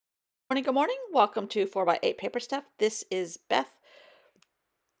Morning, good morning. Welcome to 4x8 Paper Stuff. This is Beth.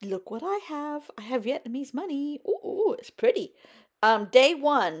 Look what I have. I have Vietnamese money. Ooh, it's pretty. Day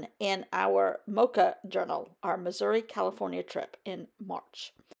one in our MOCA journal, our Missouri, California trip in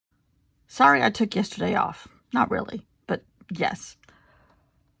March. Sorry I took yesterday off. Not really, but yes.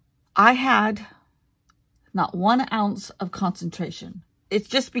 I had not 1 ounce of concentration. It's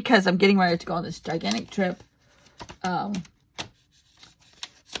just because I'm getting ready to go on this gigantic trip.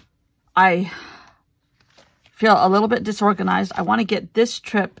 I feel a little bit disorganized. I want to get this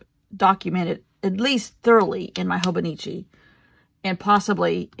trip documented at least thoroughly in my Hobonichi and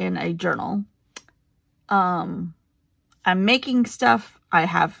possibly in a journal. I'm making stuff. I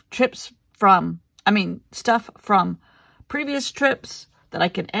have stuff from previous trips that I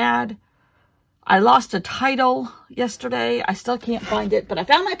can add. I lost a title yesterday. I still can't find it, but I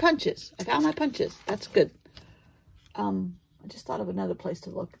found my punches. That's good. I just thought of another place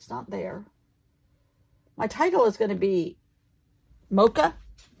to look. It's not there. My title is going to be MOCA,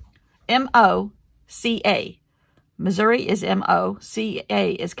 M-O-C-A. Missouri is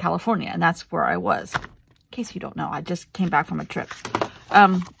M-O-C-A is California, and that's where I was. In case you don't know, I just came back from a trip.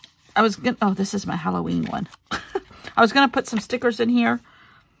 Oh, this is my Halloween one. I was going to put some stickers in here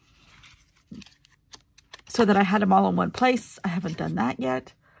so that I had them all in one place. I haven't done that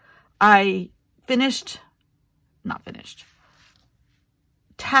yet. I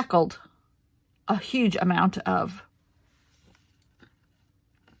tackled a huge amount of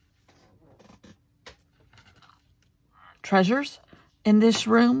treasures in this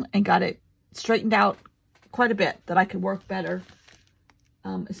room and got it straightened out quite a bit that I could work better.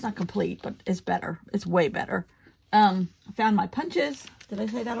 It's not complete, but it's better. It's way better. I found my punches. Did I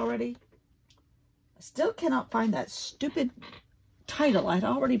say that already? I still cannot find that stupid title. I'd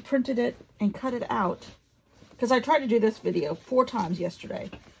already printed it and cut it out. Because I tried to do this video 4 times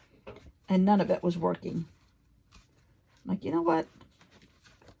yesterday. And none of it was working. I'm like, you know what?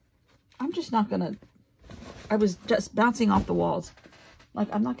 I'm just not going to... I was just bouncing off the walls. Like,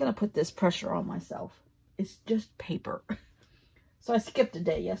 I'm not going to put this pressure on myself. It's just paper. So I skipped a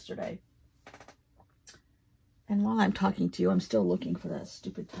day yesterday. And while I'm talking to you, I'm still looking for that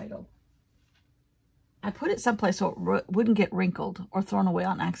stupid title. I put it someplace so it wouldn't get wrinkled or thrown away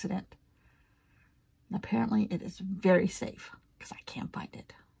on accident. And apparently it is very safe because I can't find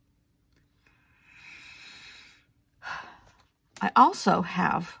it. I also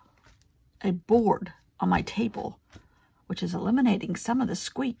have a board on my table, which is eliminating some of the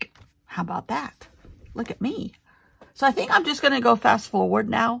squeak. How about that? Look at me. So I think I'm just going to go fast forward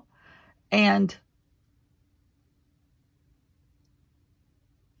now and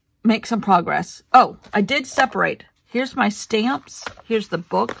make some progress. Oh, I did separate. Here's my stamps. Here's the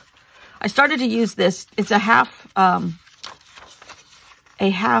book. I started to use this. It's a half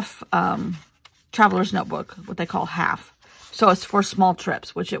traveler's notebook, what they call half. So it's for small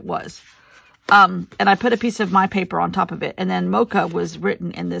trips, which it was. And I put a piece of my paper on top of it. And then MOCA was written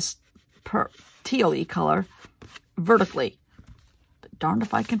in this teal-y color vertically. But darned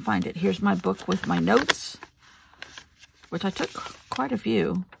if I can find it. Here's my book with my notes, which I took quite a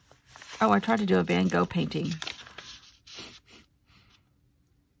few. Oh, I tried to do a Van Gogh painting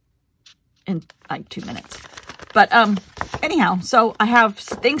in like 2 minutes. But anyhow, so I have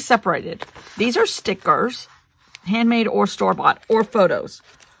things separated. These are stickers, handmade or store-bought, or photos.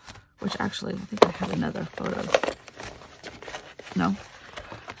 Which actually, I think I have another photo. No.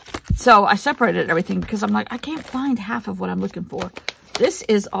 So I separated everything because I'm like, I can't find half of what I'm looking for. This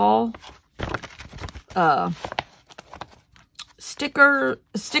is all stickers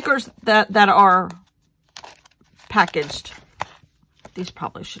that are packaged. These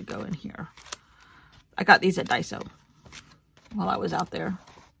probably should go in here. I got these at Daiso while I was out there.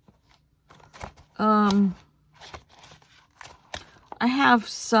 I have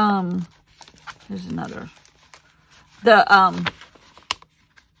some, here's another. These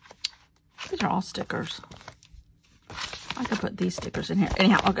are all stickers. I could put these stickers in here.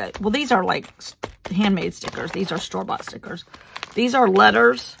 Anyhow, okay. Well, these are like handmade stickers. These are store-bought stickers. These are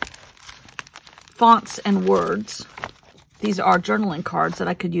letters, fonts, and words. These are journaling cards that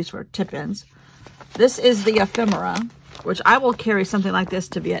I could use for tip-ins. This is the ephemera, which I will carry something like this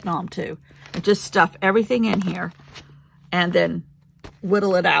to Vietnam too. And just stuff everything in here and then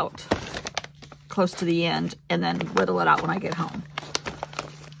whittle it out close to the end and then whittle it out when I get home.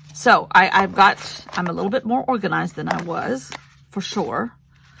 So I'm a little bit more organized than I was, for sure.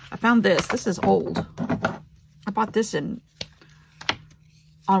 I found this. This is old. I bought this on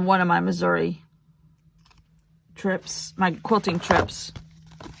one of my Missouri trips, my quilting trips,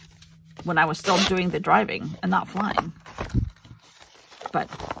 when I was still doing the driving and not flying. But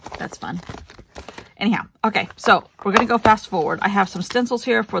That's fun. Anyhow, okay, so we're going to go fast forward. I have some stencils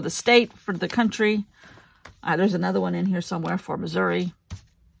here for the state, for the country. There's another one in here somewhere for Missouri.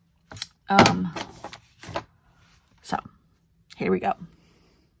 So, here we go.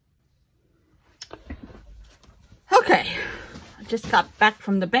 Okay, I just got back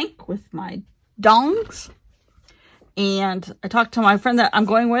from the bank with my dongs. And I talked to my friend that I'm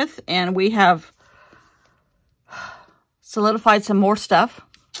going with, and we have solidified some more stuff.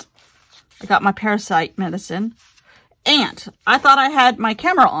 I got my parasite medicine. And I thought I had my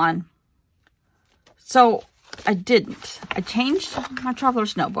camera on. So I didn't. I changed my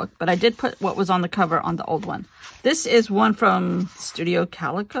traveler's notebook, but I did put what was on the cover on the old one. This is one from Studio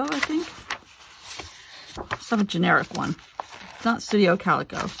Calico, I think. Some generic one. It's not Studio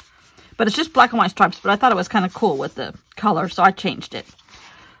Calico. But it's just black and white stripes, but I thought it was kind of cool with the color, so I changed it.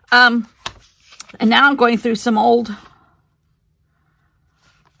 And now I'm going through some old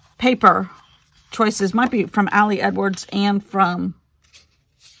paper choices. Might be from Allie Edwards and from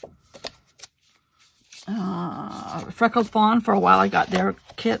Freckled Fawn. For a while I got their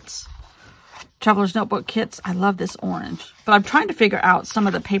kits. Traveler's Notebook kits. I love this orange. But I'm trying to figure out some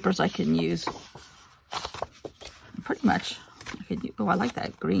of the papers I can use. Pretty much. Oh, I like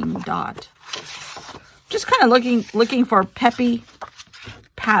that green dot. Just kind of looking for peppy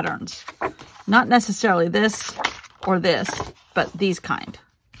patterns. Not necessarily this or this, but these kind.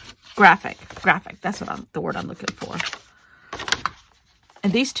 Graphic. That's what the word I'm looking for.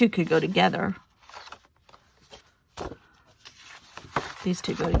 And these two could go together. These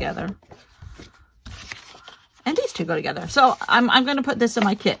two go together. And these two go together. So I'm going to put this in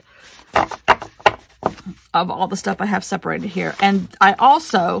my kit of all the stuff I have separated here. And I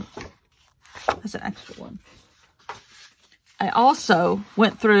also, that's an extra one. I also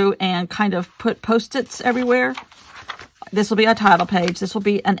went through and kind of put Post-its everywhere. This will be a title page. This will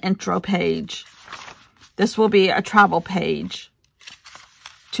be an intro page. This will be a travel page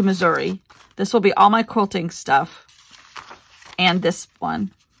to Missouri. This will be all my quilting stuff. And this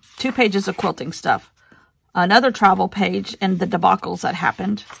one. 2 pages of quilting stuff. Another travel page and the debacles that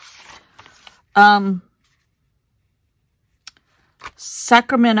happened.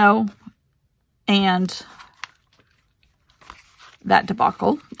 Sacramento and that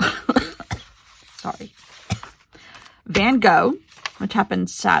debacle. Sorry. Van Gogh, which happened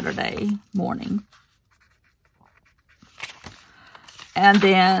Saturday morning. And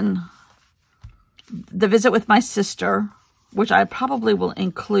then the visit with my sister, which I probably will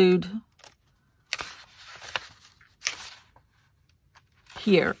include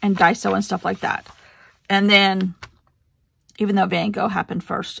here, and Daiso and stuff like that. And then, even though Van Gogh happened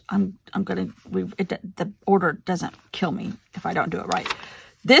first, the order doesn't kill me if I don't do it right.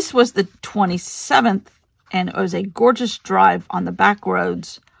 This was the 27th, and it was a gorgeous drive on the back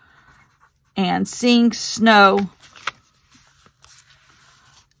roads and seeing snow.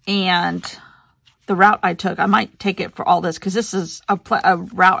 And the route I took, I might take it for all this because this is a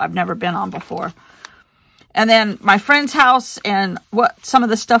route I've never been on before. And then my friend's house and some of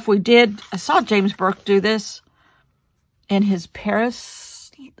the stuff we did. I saw James Burke do this in his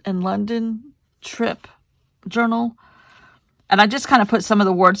Paris and London trip journal. And I just kind of put some of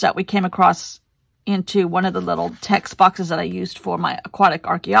the words that we came across into one of the little text boxes that I used for my aquatic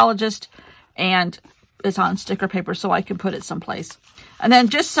archaeologist. And it's on sticker paper so I can put it someplace. And then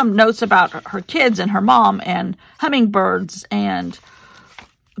just some notes about her kids and her mom and hummingbirds and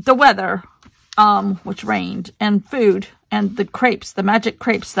the weather, which rained, and food and the crepes, the magic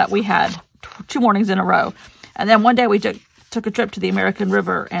crepes that we had 2 mornings in a row. And then one day we took a trip to the American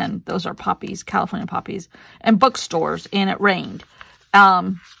River, and those are poppies, California poppies, and bookstores, and it rained.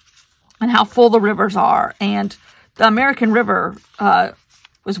 And how full the rivers are. And the American River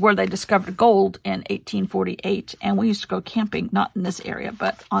was where they discovered gold in 1848. And we used to go camping, not in this area,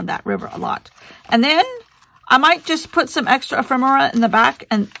 but on that river a lot. And then I might just put some extra ephemera in the back.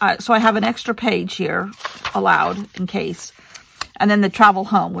 And so I have an extra page here allowed in case. And then the travel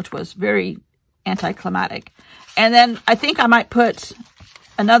home, which was very anticlimactic. And then I think I might put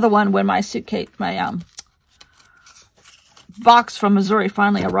another one when my suitcase, my box from Missouri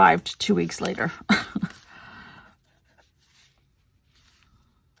finally arrived 2 weeks later.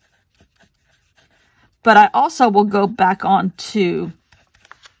 But I also will go back on to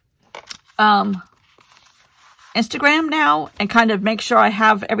Instagram now and kind of make sure I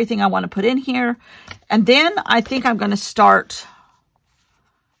have everything I want to put in here. And then I think I'm going to start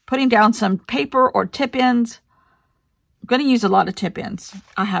putting down some paper or tip-ins. I'm going to use a lot of tip-ins.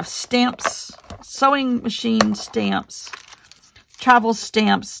 I have stamps, sewing machine stamps, travel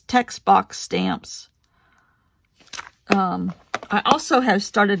stamps, text box stamps, I also have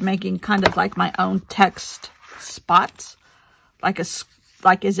started making kind of like my own text spots, like as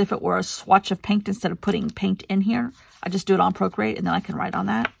if it were a swatch of paint instead of putting paint in here. I just do it on Procreate and then I can write on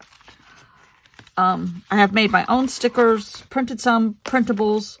that. I have made my own stickers, printed some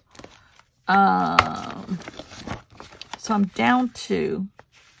printables. So I'm down to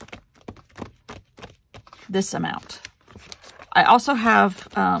this amount. I also have,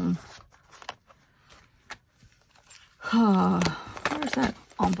 where's that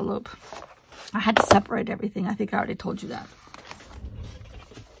envelope? I had to separate everything. I think I already told you that.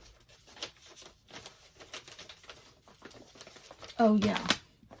 Oh yeah,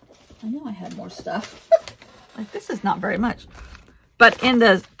 I know I had more stuff. Like, this is not very much. But in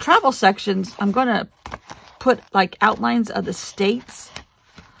the travel sections, I'm going to put like outlines of the states,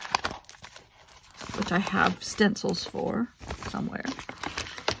 which I have stencils for somewhere.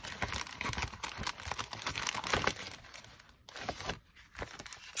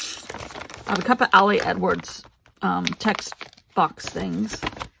 I have a couple of Allie Edwards text box things.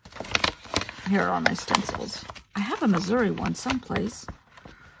 Here are my stencils. I have a Missouri one someplace.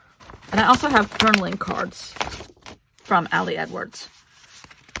 And I also have journaling cards from Allie Edwards.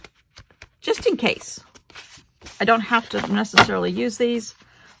 Just in case. I don't have to necessarily use these.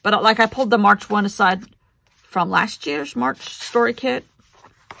 But like I pulled the March one aside from last year's March story kit.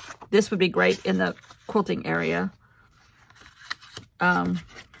 This would be great in the quilting area.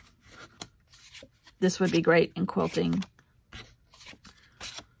 This would be great in quilting.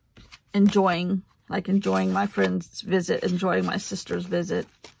 Enjoying my friend's visit, enjoying my sister's visit.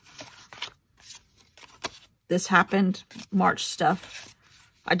 This happened, March stuff.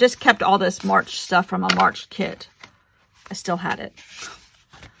 I just kept all this March stuff from a March kit. I still had it.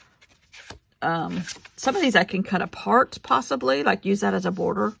 Some of these I can cut apart, possibly, like use that as a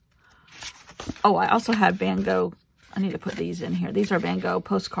border. Oh, I also had Van Gogh. I need to put these in here. These are Van Gogh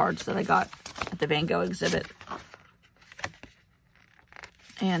postcards that I got at the Van Gogh exhibit.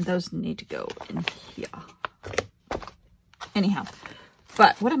 And those need to go in here. Anyhow,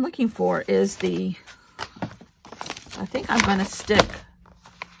 but what I'm looking for is the, I think I'm going to stick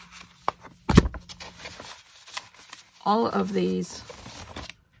all of these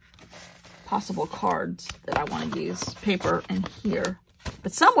possible cards that I want to use, paper in here.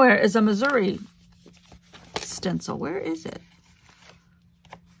 But somewhere is a Missouri stencil. Where is it?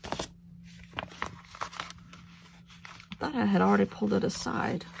 I thought I had already pulled it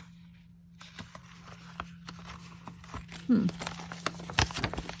aside. I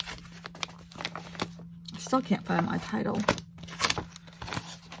still can't find my title.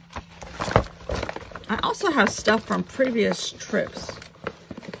 I also have stuff from previous trips.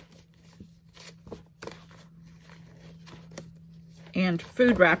 And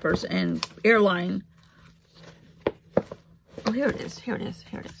food wrappers and airline. Oh, here it is. Here it is.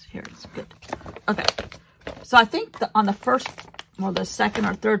 Here it is. Here it is. Good. Okay. So I think on the first or the second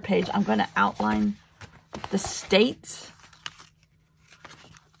or third page, I'm going to outline the states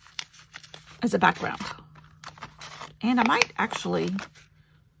as a background. And I might actually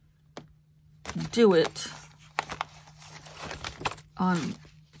do it on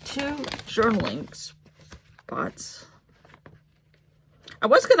 2 journaling spots. I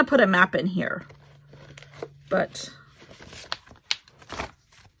was going to put a map in here, but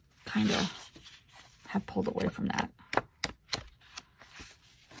kind of have pulled away from that.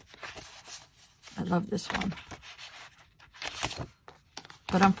 I love this one.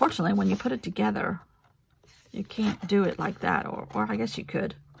 But unfortunately, when you put it together, you can't do it like that, or I guess you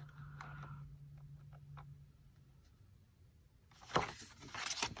could.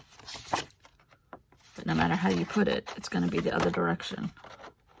 But no matter how you put it, it's going to be the other direction.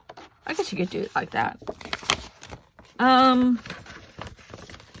 I guess you could do it like that.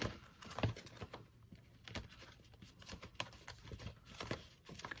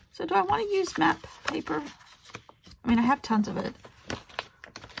 So do I want to use map paper? I mean, I have tons of it.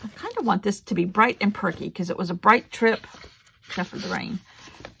 I kind of want this to be bright and perky because it was a bright trip, except for the rain,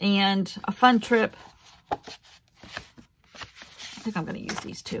 and a fun trip. I think I'm going to use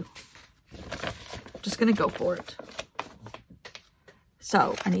these two. I'm just going to go for it.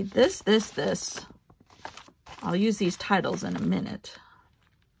 So I need this, this, this. I'll use these titles in a minute.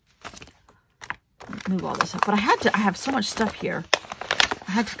 Move all this up. But I have so much stuff here.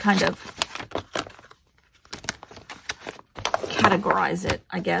 I had to kind of categorize it,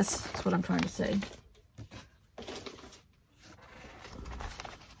 I guess. That's what I'm trying to say.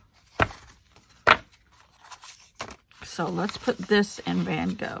 So let's put this in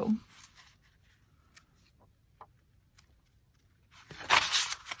Van Gogh.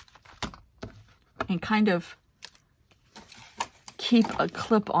 And kind of keep a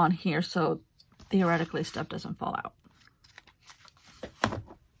clip on here so theoretically stuff doesn't fall out.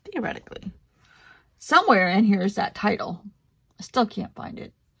 Theoretically. Somewhere in here is that title. I still can't find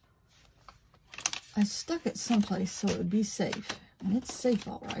it. I stuck it someplace so it would be safe. And it's safe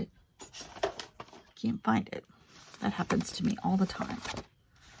all right. Can't find it. That happens to me all the time.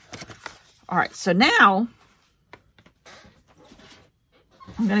 All right, so now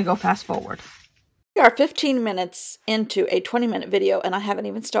I'm going to go fast forward. We are 15 minutes into a 20-minute video and I haven't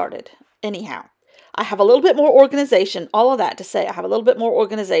even started. Anyhow, I have a little bit more organization, all of that to say I have a little bit more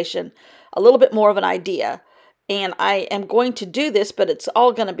organization, a little bit more of an idea. And I am going to do this, but it's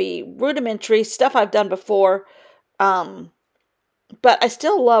all going to be rudimentary stuff I've done before. But I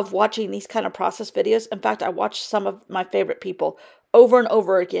still love watching these kind of process videos. In fact, I watch some of my favorite people over and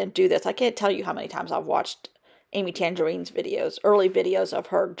over again do this. I can't tell you how many times I've watched Amy Tangerine's videos, early videos of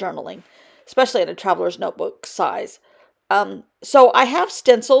her journaling, especially in a traveler's notebook size. So I have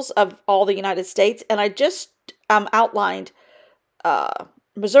stencils of all the United States, and I just outlined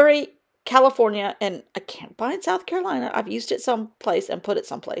Missouri, California, and I can't find South Carolina. I've used it someplace and put it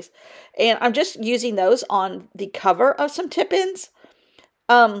someplace. And I'm just using those on the cover of some tip-ins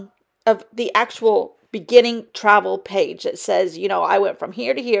of the actual beginning travel page that says, you know, I went from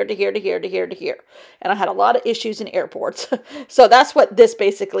here to here to here to here to here to here. And I had a lot of issues in airports. So that's what this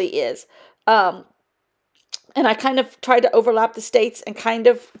basically is. And I kind of tried to overlap the states and kind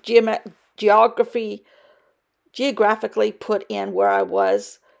of geographically put in where I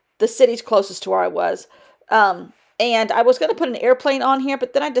was, the cities closest to where I was. And I was going to put an airplane on here,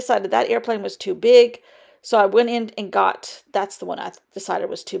 but then I decided that airplane was too big. So I went in and got, that's the one I decided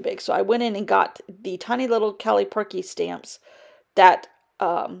was too big. So I went in and got the tiny little Kelly Perky stamps that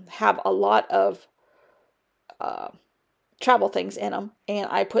have a lot of travel things in them. And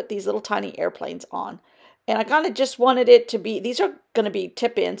I put these little tiny airplanes on. And I kind of just wanted it to be, these are going to be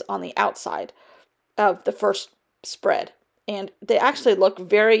tip-ins on the outside of the first spread. And they actually look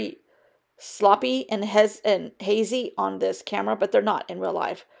very sloppy and hazy on this camera, but they're not in real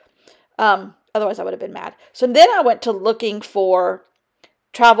life. Otherwise, I would have been mad. So then I went to looking for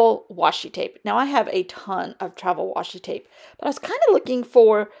travel washi tape. Now, I have a ton of travel washi tape, but I was kind of looking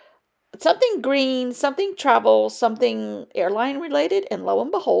for something green, something travel, something airline related, and lo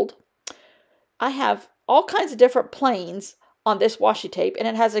and behold, I have all kinds of different planes on this washi tape, and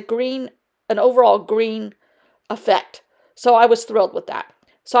it has an overall green effect. So I was thrilled with that.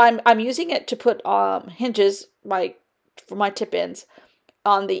 So I'm using it to put hinges for my tip-ins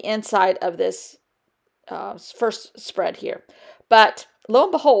on the inside of this first spread here. But lo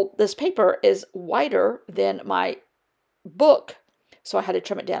and behold, this paper is wider than my book, so I had to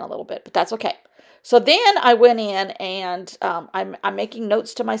trim it down a little bit, but that's okay. So then I went in and I'm making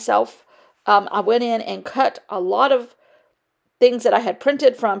notes to myself. I went in and cut a lot of things that I had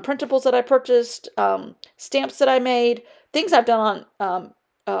printed from printables that I purchased, stamps that I made, things I've done on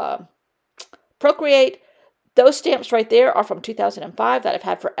Procreate. Those stamps right there are from 2005 that I've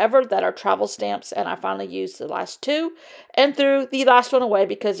had forever, that are travel stamps, and I finally used the last two and threw the last one away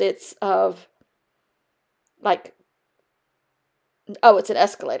because it's of, like, oh, it's an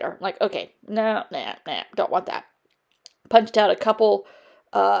escalator. Like, okay, no, don't want that. Punched out a couple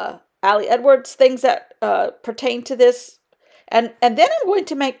Allie Edwards things that pertain to this, and then I'm going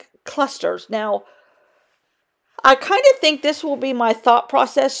to make clusters. Now, I kind of think this will be my thought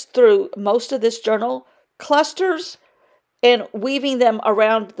process through most of this journal. Clusters and weaving them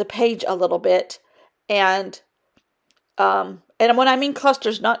around the page a little bit. And when I mean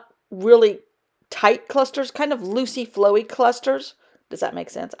clusters, not really tight clusters, kind of loosey, flowy clusters. Does that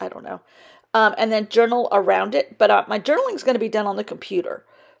make sense? I don't know. And then journal around it. But my journaling is going to be done on the computer.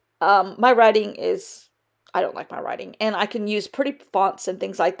 My writing is, I don't like my writing. And I can use pretty fonts and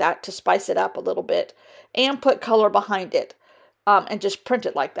things like that to spice it up a little bit. And put color behind it. And just print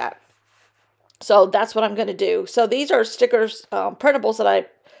it like that. So that's what I'm going to do. So these are stickers, printables that I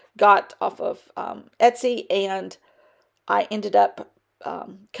got off of Etsy. And I ended up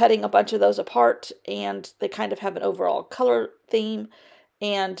cutting a bunch of those apart. And they kind of have an overall color theme.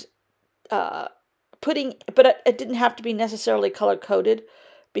 And but it didn't have to be necessarily color coded,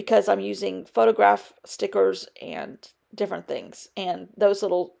 because I'm using photograph stickers and different things. And those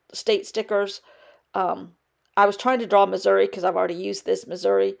little state stickers, I was trying to draw Missouri because I've already used this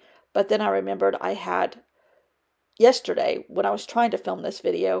Missouri, but then I remembered I had yesterday, when I was trying to film this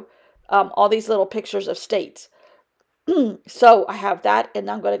video, all these little pictures of states. So I have that, and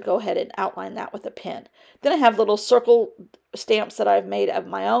I'm going to go ahead and outline that with a pen. Then I have little circle stamps that I've made of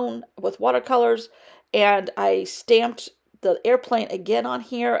my own with watercolors, and I stamped the airplane again on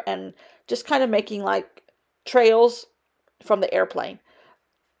here, and just kind of making like trails from the airplane.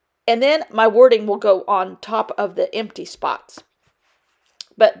 And then my wording will go on top of the empty spots.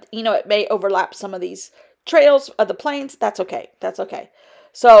 But, you know, it may overlap some of these trails of the planes. That's okay. That's okay.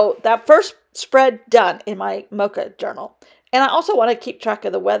 So that first spread done in my MOCA journal. And I also want to keep track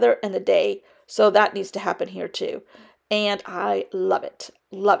of the weather and the day. So that needs to happen here too. And I love it.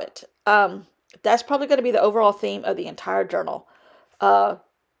 Love it. That's probably going to be the overall theme of the entire journal.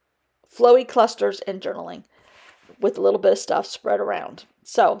 Flowy clusters and journaling with a little bit of stuff spread around.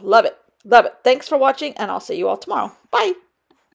 So love it. Love it. Thanks for watching, and I'll see you all tomorrow. Bye.